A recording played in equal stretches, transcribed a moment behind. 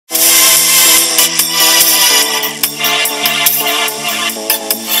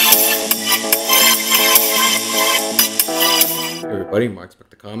everybody, Marc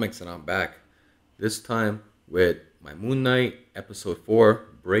Spector Comics, and I'm back. This time with my Moon Knight Episode 4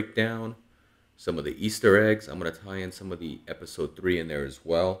 breakdown, some of the Easter eggs. I'm going to tie in some of the Episode 3 in there as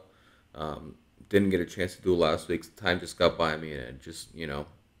well. Didn't get a chance to do last week's. Time just got by me and it just,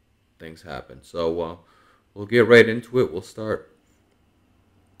 things happen. So we'll get right into it. We'll start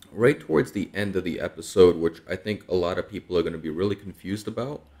right towards the end of the episode, which I think a lot of people are going to be really confused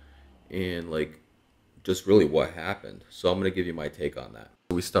about. And just really what happened. So I'm going to give you my take on that.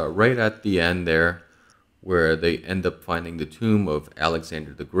 We start right at the end there where they end up finding the tomb of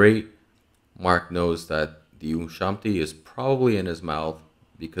Alexander the Great. Marc knows that the Shamti is probably in his mouth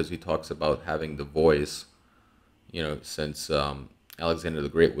because he talks about having the voice, since Alexander the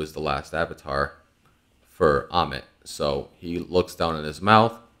Great was the last avatar for Amit. So he looks down in his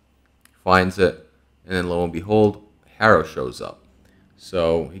mouth, finds it, and then lo and behold, Harrow shows up.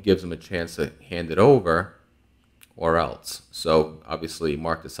 So he gives him a chance to hand it over or else. So obviously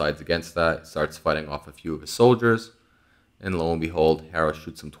Marc decides against that, starts fighting off a few of his soldiers, and lo and behold, Harrow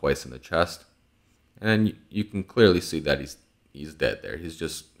shoots him twice in the chest. And then you can clearly see that he's dead there. He's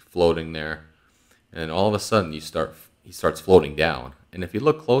just floating there. And all of a sudden he starts floating down. And if you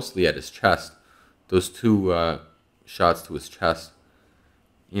look closely at his chest, those two shots to his chest,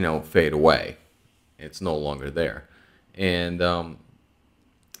 fade away. It's no longer there. And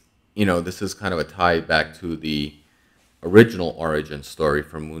this is kind of a tie back to the original origin story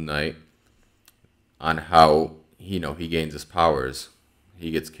from Moon Knight on how, he gains his powers. He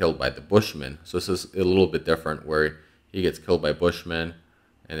gets killed by the Bushmen. So this is a little bit different where he gets killed by Bushmen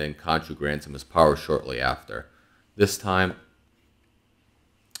and then Khonshu grants him his power shortly after. This time,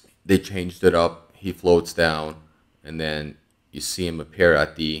 they changed it up. He floats down and then you see him appear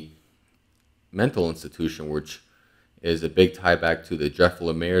at the mental institution, which is a big tie back to the Jeff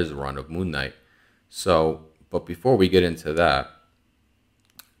Lemire's run of Moon Knight. So, but before we get into that,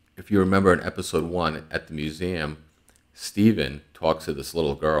 if you remember in episode 1 at the museum, Steven talks to this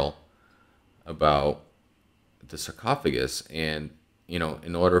little girl about the sarcophagus, and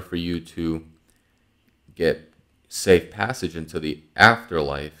in order for you to get safe passage into the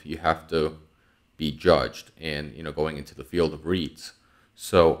afterlife, you have to be judged and going into the field of reeds.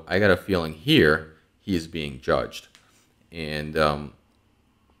 So I got a feeling here he is being judged. And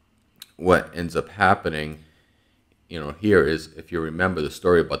what ends up happening, here is, if you remember the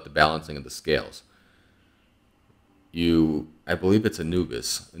story about the balancing of the scales, I believe it's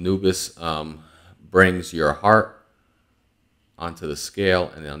Anubis. Anubis brings your heart onto the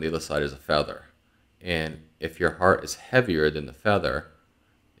scale, and then on the other side is a feather. And if your heart is heavier than the feather,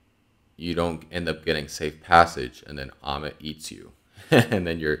 you don't end up getting safe passage, and then Amit eats you, and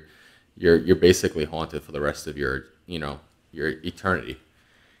then you're basically haunted for the rest of your eternity.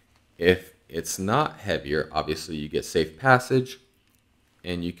 If it's not heavier, obviously you get safe passage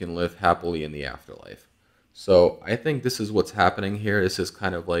and you can live happily in the afterlife. So I think this is what's happening here. This is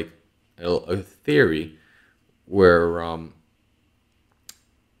kind of like a theory where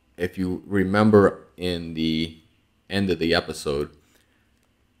if you remember in the end of the episode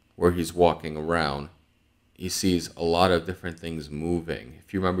where he's walking around, he sees a lot of different things moving.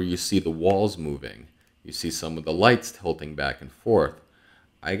 If you remember, you see the walls moving. You see some of the lights tilting back and forth.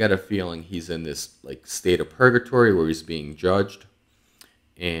 I got a feeling he's in this state of purgatory where he's being judged.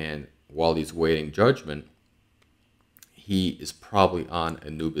 And while he's waiting judgment, he is probably on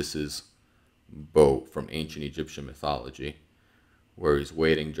Anubis's boat from ancient Egyptian mythology, where he's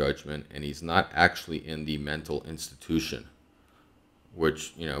waiting judgment, and he's not actually in the mental institution,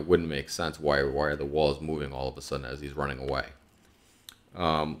 which wouldn't make sense. Why are the walls moving all of a sudden as he's running away?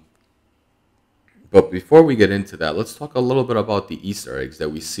 But before we get into that, let's talk a little bit about the Easter eggs that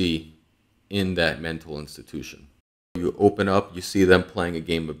we see in that mental institution. You open up, you see them playing a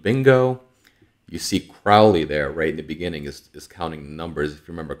game of bingo. You see Crowley there right in the beginning is counting the numbers. If you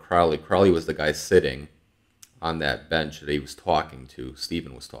remember Crowley was the guy sitting on that bench that he was talking to,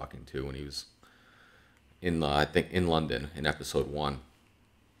 Stephen was talking to when he was in, I think, in London in episode 1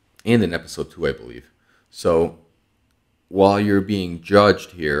 and in episode 2, I believe. So while you're being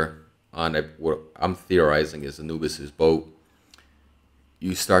judged here on what I'm theorizing is Anubis's boat,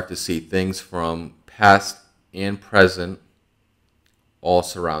 you start to see things from past and present all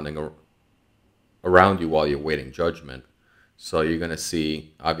surrounding around you while you're waiting judgment. So you're going to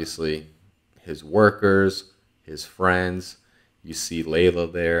see, obviously, his workers, his friends. You see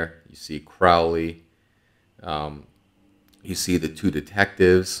Layla there. You see Crowley. You see the 2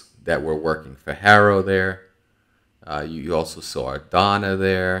 detectives that were working for Harrow there. You also saw Donna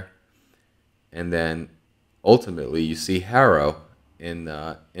there. And then ultimately you see Harrow in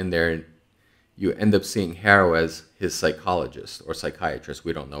there you end up seeing Harrow as his psychologist or psychiatrist.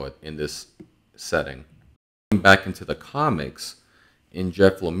 We don't know it in this setting. Back into the comics, in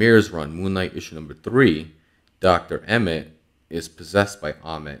Jeff Lemire's run, Moon Knight issue number 3, Dr. Emmett is possessed by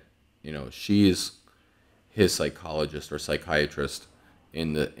Ammit. She's his psychologist or psychiatrist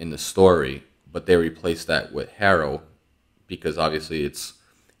in the story, but they replaced that with Harrow because obviously it's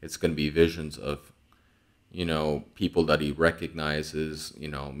going to be visions of people that he recognizes,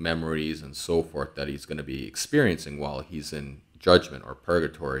 memories and so forth that he's going to be experiencing while he's in judgment or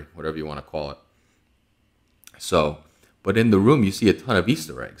purgatory, whatever you want to call it. So, but in the room, you see a ton of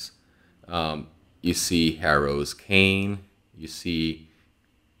Easter eggs. You see Harrow's cane. You see,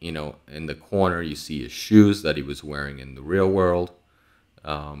 in the corner, you see his shoes that he was wearing in the real world.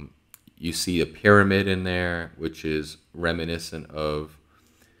 You see a pyramid in there, which is reminiscent of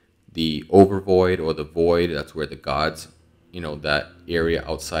the overvoid or the void. That's where the gods, that area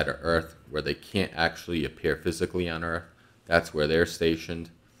outside of Earth where they can't actually appear physically on Earth. That's where they're stationed.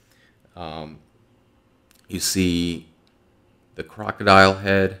 You see the crocodile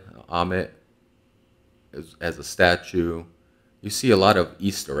head, Ammit, as a statue. You see a lot of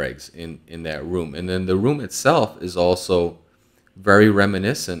Easter eggs in that room. And then the room itself is also very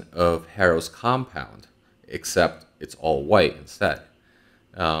reminiscent of Harrow's compound, except it's all white instead.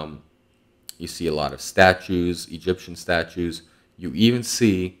 You see a lot of statues, Egyptian statues. You even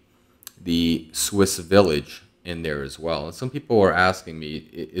see the Swiss village in there as well. And some people were asking me,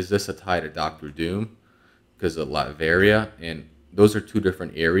 is this a tie to Doctor Doom? Because of Latveria, and those are two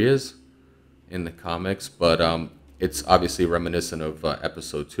different areas in the comics, but it's obviously reminiscent of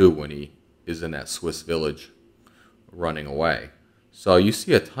episode 2 when he is in that Swiss village running away. So you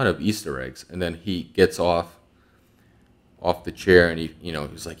see a ton of Easter eggs, and then he gets off the chair, and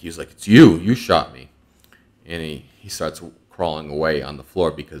he's like, it's you shot me, and he starts crawling away on the floor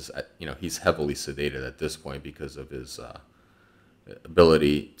because he's heavily sedated at this point because of his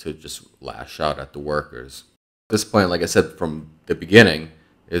ability to just lash out at the workers. At this point, like I said from the beginning,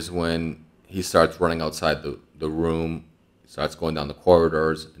 is when he starts running outside the room, starts going down the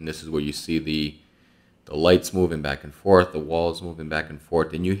corridors, and this is where you see the lights moving back and forth, the walls moving back and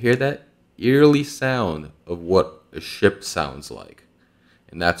forth, and you hear that eerily sound of what a ship sounds like.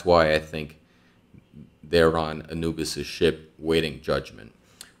 And that's why I think they're on Anubis' ship waiting judgment.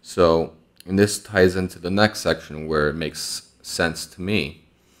 So, and this ties into the next section where it makes sense to me,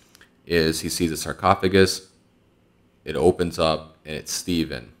 is he sees a sarcophagus, it opens up, and it's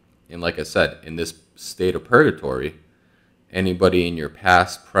Stephen. And like I said, in this state of purgatory, anybody in your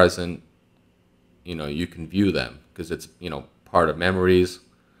past, present, you can view them because it's, part of memories.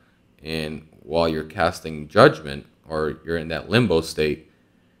 And while you're casting judgment or you're in that limbo state,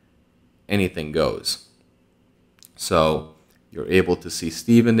 anything goes. So you're able to see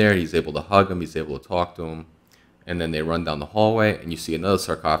Stephen there. He's able to hug him. He's able to talk to him. And then they run down the hallway, and you see another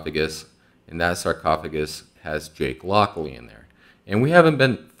sarcophagus. And that sarcophagus has Jake Lockley in there. And we haven't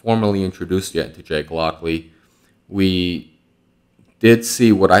been formally introduced yet to Jake Lockley. We did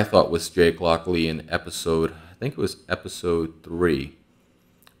see what I thought was Jake Lockley in episode, I think it was episode 3,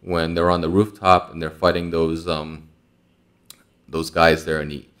 when they're on the rooftop and they're fighting those guys there,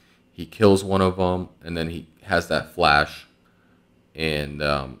 and he kills one of them, and then he has that flash, and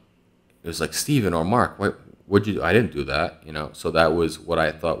it was like, Steven or Mark, what'd you do? I didn't do that, So that was what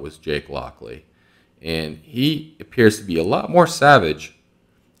I thought was Jake Lockley. And he appears to be a lot more savage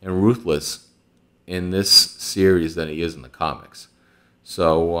and ruthless in this series than he is in the comics.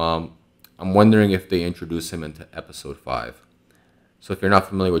 So I'm wondering if they introduce him into episode 5. So if you're not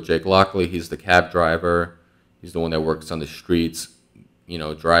familiar with Jake Lockley, he's the cab driver. He's the one that works on the streets,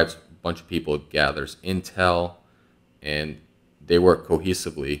 drives a bunch of people, gathers intel, and they work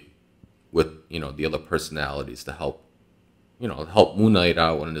cohesively with, the other personalities to help Moon Knight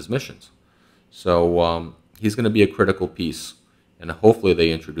out on his missions. So he's going to be a critical piece, and hopefully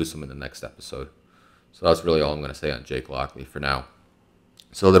they introduce him in the next episode. So that's really all I'm going to say on Jake Lockley for now.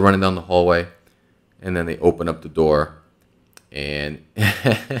 So they're running down the hallway, and then they open up the door, and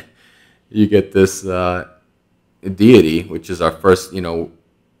you get this deity, which is our first,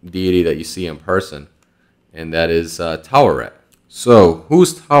 deity that you see in person, and that is Tawaret. So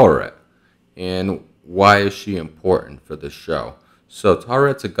who's Tawaret, and why is she important for this show? So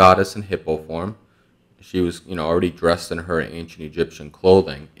Tawaret's a goddess in hippo form. She was, already dressed in her ancient Egyptian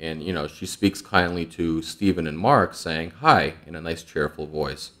clothing, and she speaks kindly to Stephen and Mark, saying hi in a nice, cheerful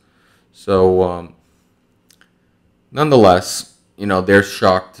voice. So, nonetheless, they're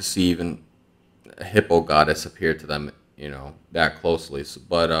shocked to see even a hippo goddess appear to them, that closely.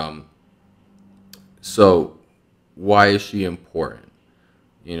 So why is she important?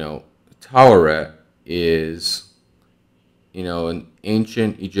 Tawaret is, an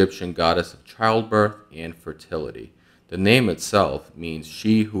ancient Egyptian goddess of childbirth and fertility. The name itself means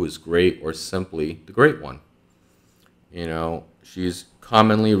she who is great or simply the great one. She's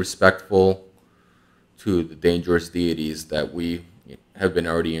commonly respectful to the dangerous deities that we have been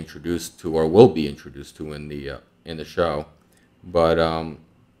already introduced to or will be introduced to in the show. But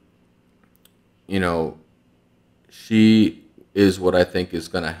you know, she is what I think is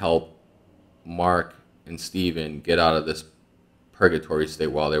going to help Mark and Steven get out of this purgatory state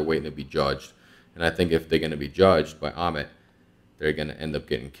while they're waiting to be judged. And I think if they're going to be judged by Amit, they're going to end up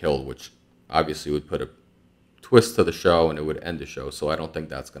getting killed, which obviously would put a twist to the show and it would end the show. So I don't think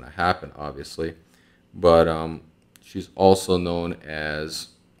that's going to happen, obviously. But she's also known as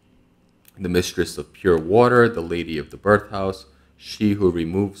the mistress of pure water, the lady of the birth house, she who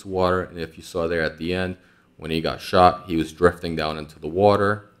removes water. And if you saw there at the end, when he got shot, he was drifting down into the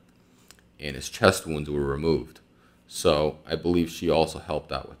water and his chest wounds were removed. So I believe she also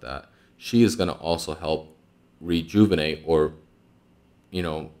helped out with that. She is going to also help rejuvenate or,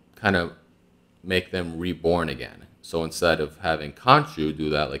 kind of make them reborn again. So instead of having Khonshu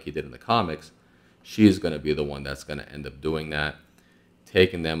do that like he did in the comics, she is going to be the one that's going to end up doing that,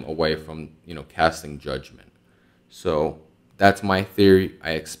 taking them away from, casting judgment. So that's my theory.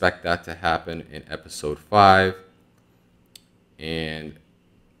 I expect that to happen in episode 5. And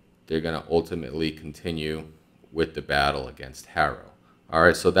they're going to ultimately continue with the battle against Harrow. All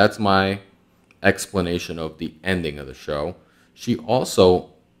right, so that's my explanation of the ending of the show. She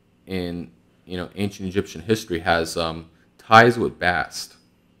also, in ancient Egyptian history, has ties with Bast.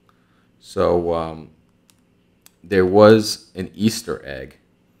 So there was an Easter egg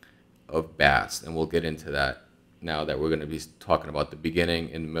of Bast, and we'll get into that now that we're going to be talking about the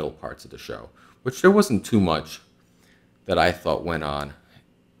beginning and middle parts of the show, which there wasn't too much that I thought went on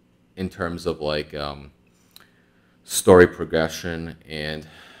in terms of like story progression and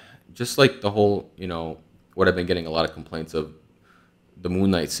just like the whole, what I've been getting a lot of complaints of. The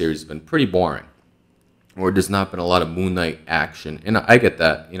Moon Knight series has been pretty boring, or there's not been a lot of Moon Knight action. And I get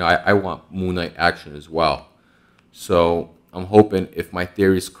that. I want Moon Knight action as well. So I'm hoping if my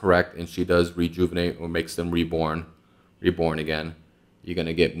theory is correct and she does rejuvenate or makes them reborn again, you're going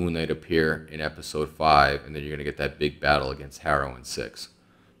to get Moon Knight appear in episode 5, and then you're going to get that big battle against Harrow in 6.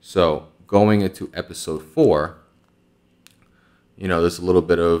 So going into episode 4, there's a little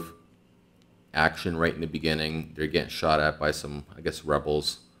bit of action right in the beginning. They're getting shot at by some, I guess,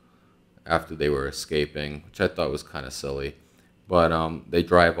 rebels after they were escaping, which I thought was kind of silly. But they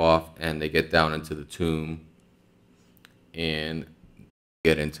drive off and they get down into the tomb and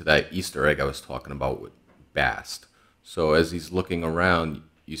get into that Easter egg I was talking about with Bast. So as he's looking around,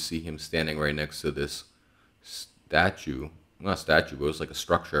 you see him standing right next to this statue. Not a statue, but it was like a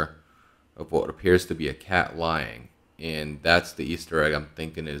structure of what appears to be a cat lying. And that's the Easter egg I'm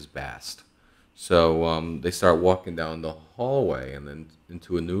thinking is Bast. So they start walking down the hallway and then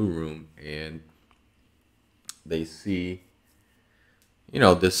into a new room, and they see,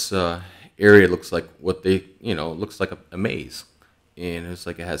 this area looks like what they, looks like a maze. And it's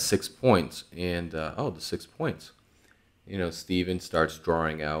like it has 6 points. And, the 6 points. Steven starts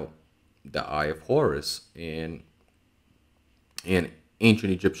drawing out the Eye of Horus. And in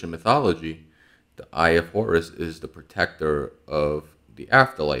ancient Egyptian mythology, the Eye of Horus is the protector of the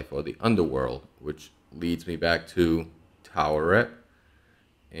afterlife or the underworld, which leads me back to Tawaret,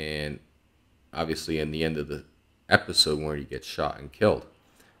 and obviously in the end of the episode where he gets shot and killed.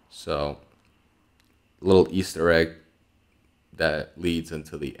 So a little Easter egg that leads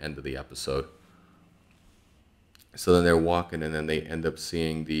into the end of the episode. So then they're walking, and then they end up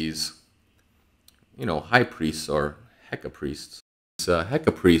seeing these, high priests or Heka priests. These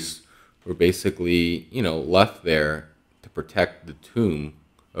Heka priests were basically, left there to protect the tomb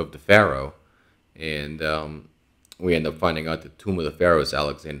of the pharaoh. And we end up finding out the tomb of the pharaoh is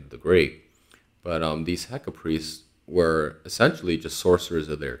Alexander the Great. But these Heka priests were essentially just sorcerers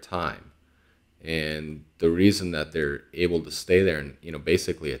of their time. And the reason that they're able to stay there and,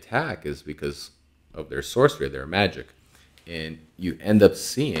 basically attack is because of their sorcery, their magic. And you end up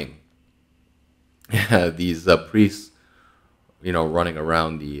seeing these priests, running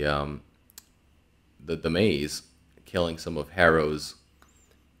around the maze, killing some of Harrow's,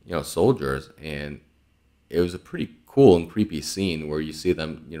 soldiers. And it was a pretty cool and creepy scene where you see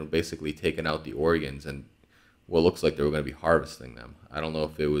them, basically taking out the organs and what looks like they were going to be harvesting them. I don't know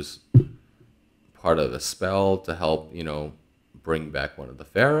if it was part of a spell to help, bring back one of the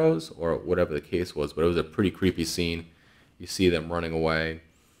pharaohs or whatever the case was, but it was a pretty creepy scene. You see them running away.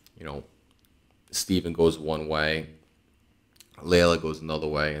 Stephen goes one way, Layla goes another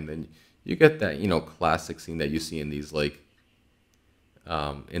way, and then You get that, classic scene that you see in these like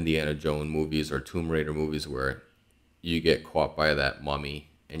Indiana Jones movies or Tomb Raider movies where you get caught by that mummy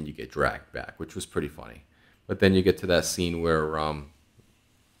and you get dragged back, which was pretty funny. But then you get to that scene where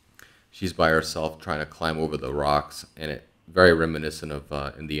she's by herself trying to climb over the rocks, and it very reminiscent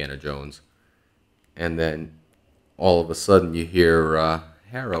of Indiana Jones. And then all of a sudden you hear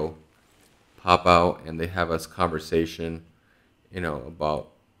Harrow pop out, and they have this conversation,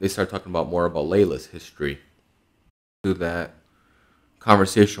 about they start talking about more about Layla's history. To that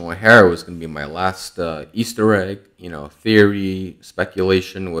conversation with Harrow was going to be my last Easter egg, theory,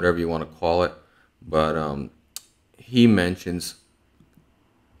 speculation, whatever you want to call it. But he mentions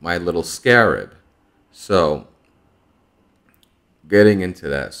my little scarab. So, getting into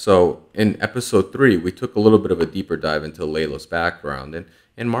that. So, in episode 3, we took a little bit of a deeper dive into Layla's background.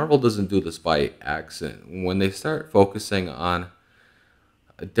 And Marvel doesn't do this by accident. When they start focusing on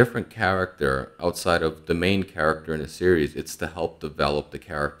a different character outside of the main character in a series, it's to help develop the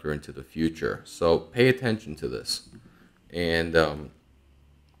character into the future. So, pay attention to this. And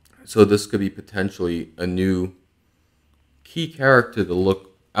so, this could be potentially a new key character to look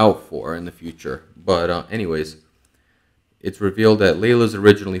out for in the future. But anyways, it's revealed that Layla is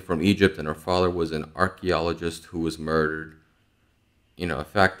originally from Egypt and her father was an archaeologist who was murdered. A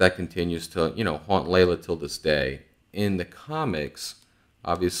fact that continues to, haunt Layla till this day. In the comics,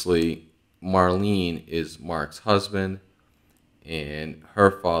 obviously, Marlene is Marc's husband, and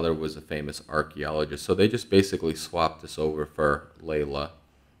her father was a famous archaeologist. So they just basically swapped this over for Layla,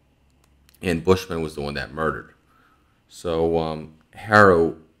 and Bushman was the one that murdered. So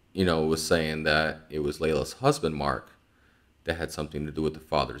Harrow, was saying that it was Layla's husband, Marc, that had something to do with the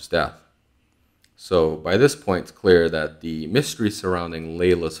father's death. So by this point, it's clear that the mystery surrounding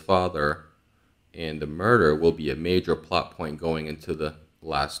Layla's father and the murder will be a major plot point going into the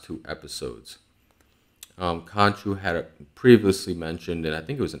last 2 episodes. Khonshu had previously mentioned, and I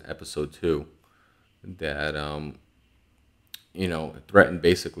think it was in episode 2, that threatened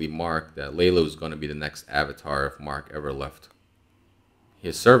basically Marc that Layla was going to be the next Avatar if Marc ever left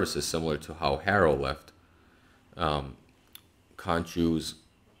his services, similar to how Harrow left Khonshu's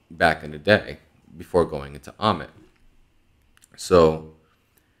back in the day before going into Ammit. So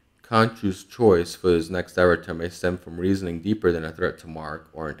Khonshu's choice for his next Avatar may stem from reasoning deeper than a threat to Marc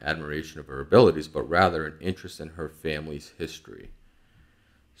or an admiration of her abilities, but rather an interest in her family's history.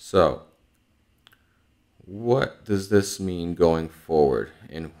 So, what does this mean going forward,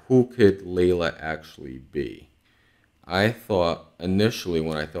 and who could Layla actually be? I thought initially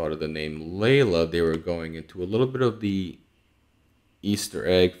when I thought of the name Layla, they were going into a little bit of the Easter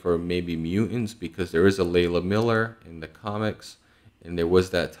egg for maybe mutants, because there is a Layla Miller in the comics, and there was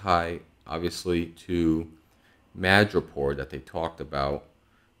that tie obviously to Madripoor that they talked about.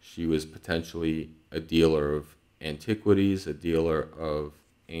 She was potentially a dealer of antiquities, a dealer of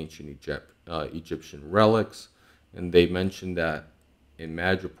ancient Egyptian relics, and they mentioned that in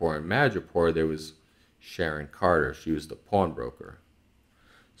Madripoor there was Sharon Carter. She was the pawnbroker.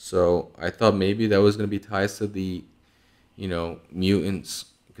 So I thought maybe that was going to be ties to the, mutants,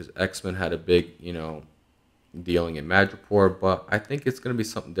 because X-Men had a big, dealing in Madripoor, but I think it's going to be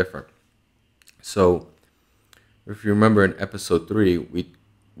something different. So if you remember in episode 3,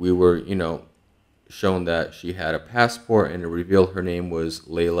 we were, shown that she had a passport, and it revealed her name was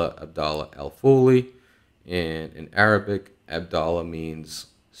Layla Abdallah Al-Fuli, and in Arabic, Abdallah means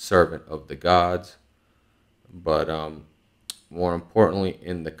servant of the gods. But more importantly,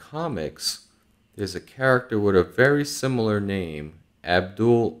 in the comics, there's a character with a very similar name,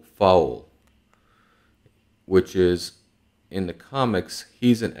 Abdul Faul, which is, in the comics,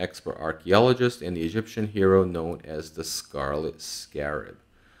 he's an expert archaeologist and the Egyptian hero known as the Scarlet Scarab.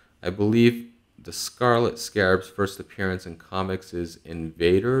 I believe the Scarlet Scarab's first appearance in comics is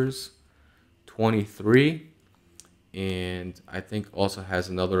Invaders 23, and I think also has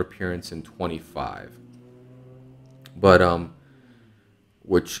another appearance in 25. But,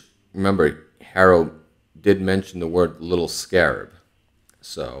 which, remember, Harrow did mention the word little scarab.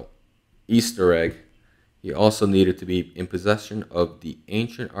 So, Easter egg, he also needed to be in possession of the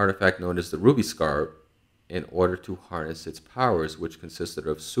ancient artifact known as the Ruby Scarab in order to harness its powers, which consisted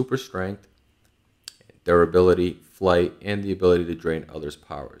of super strength, durability, flight, and the ability to drain others'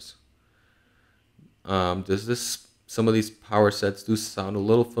 powers. Some of these power sets do sound a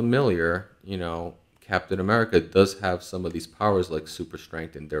little familiar. Captain America does have some of these powers like super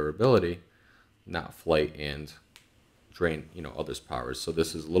strength and durability, not flight and drain, others' powers. So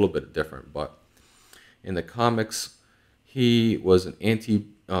this is a little bit different. But in the comics, he was an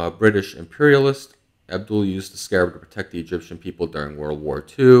anti-British imperialist. Abdul used the scarab to protect the Egyptian people during World War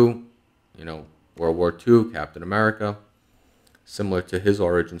II. World War II, Captain America, similar to his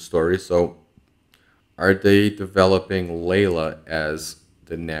origin story. So are they developing Layla as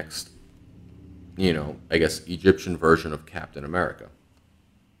the next, I guess, Egyptian version of Captain America?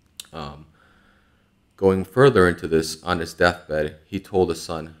 Um, Going further into this, on his deathbed, he told his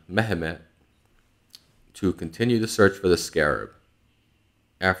son, Mehmet, to continue the search for the scarab.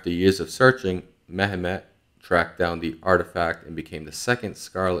 After years of searching, Mehmet tracked down the artifact and became the second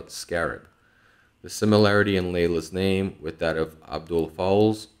scarlet scarab. The similarity in Layla's name with that of Abdul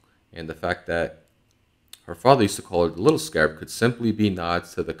Fowles and the fact that her father used to call her the little scarab could simply be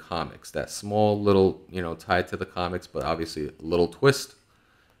nods to the comics. That small little, tied to the comics, but obviously a little twist.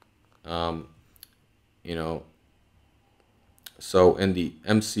 Um, you know, so in the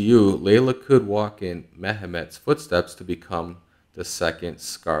MCU, Layla could walk in Mehmet's footsteps to become the second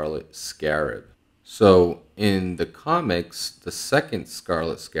Scarlet Scarab. So in the comics, the second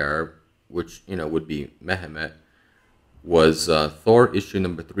Scarlet Scarab, which would be Mehmet, was Thor issue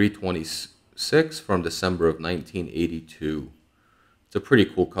number 326 from December of 1982. It's a pretty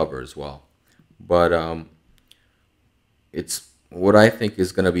cool cover as well. But it's what I think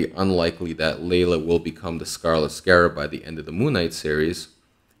is going to be unlikely that Layla will become the Scarlet Scarab by the end of the Moon Knight series.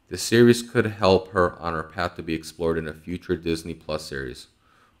 The series could help her on her path to be explored in a future Disney Plus series.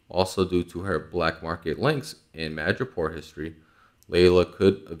 Also, due to her black market links in Madripoor history, Layla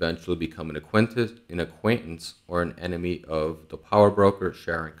could eventually become an acquaintance or an enemy of the power broker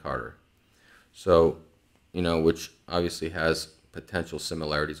Sharon Carter. So, which obviously has potential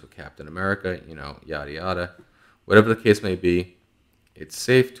similarities with Captain America, yada yada. Whatever the case may be, it's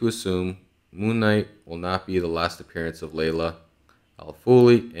safe to assume Moon Knight will not be the last appearance of Layla Al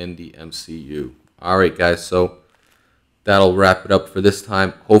Fuli in the MCU. Alright guys, so that'll wrap it up for this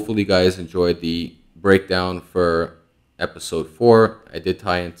time. Hopefully you guys enjoyed the breakdown for episode 4. I did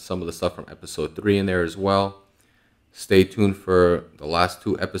tie in some of the stuff from episode 3 in there as well. Stay tuned for the last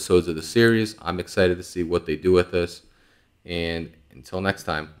 2 episodes of the series. I'm excited to see what they do with this. And until next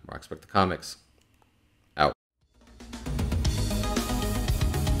time, Marc Spector Comics.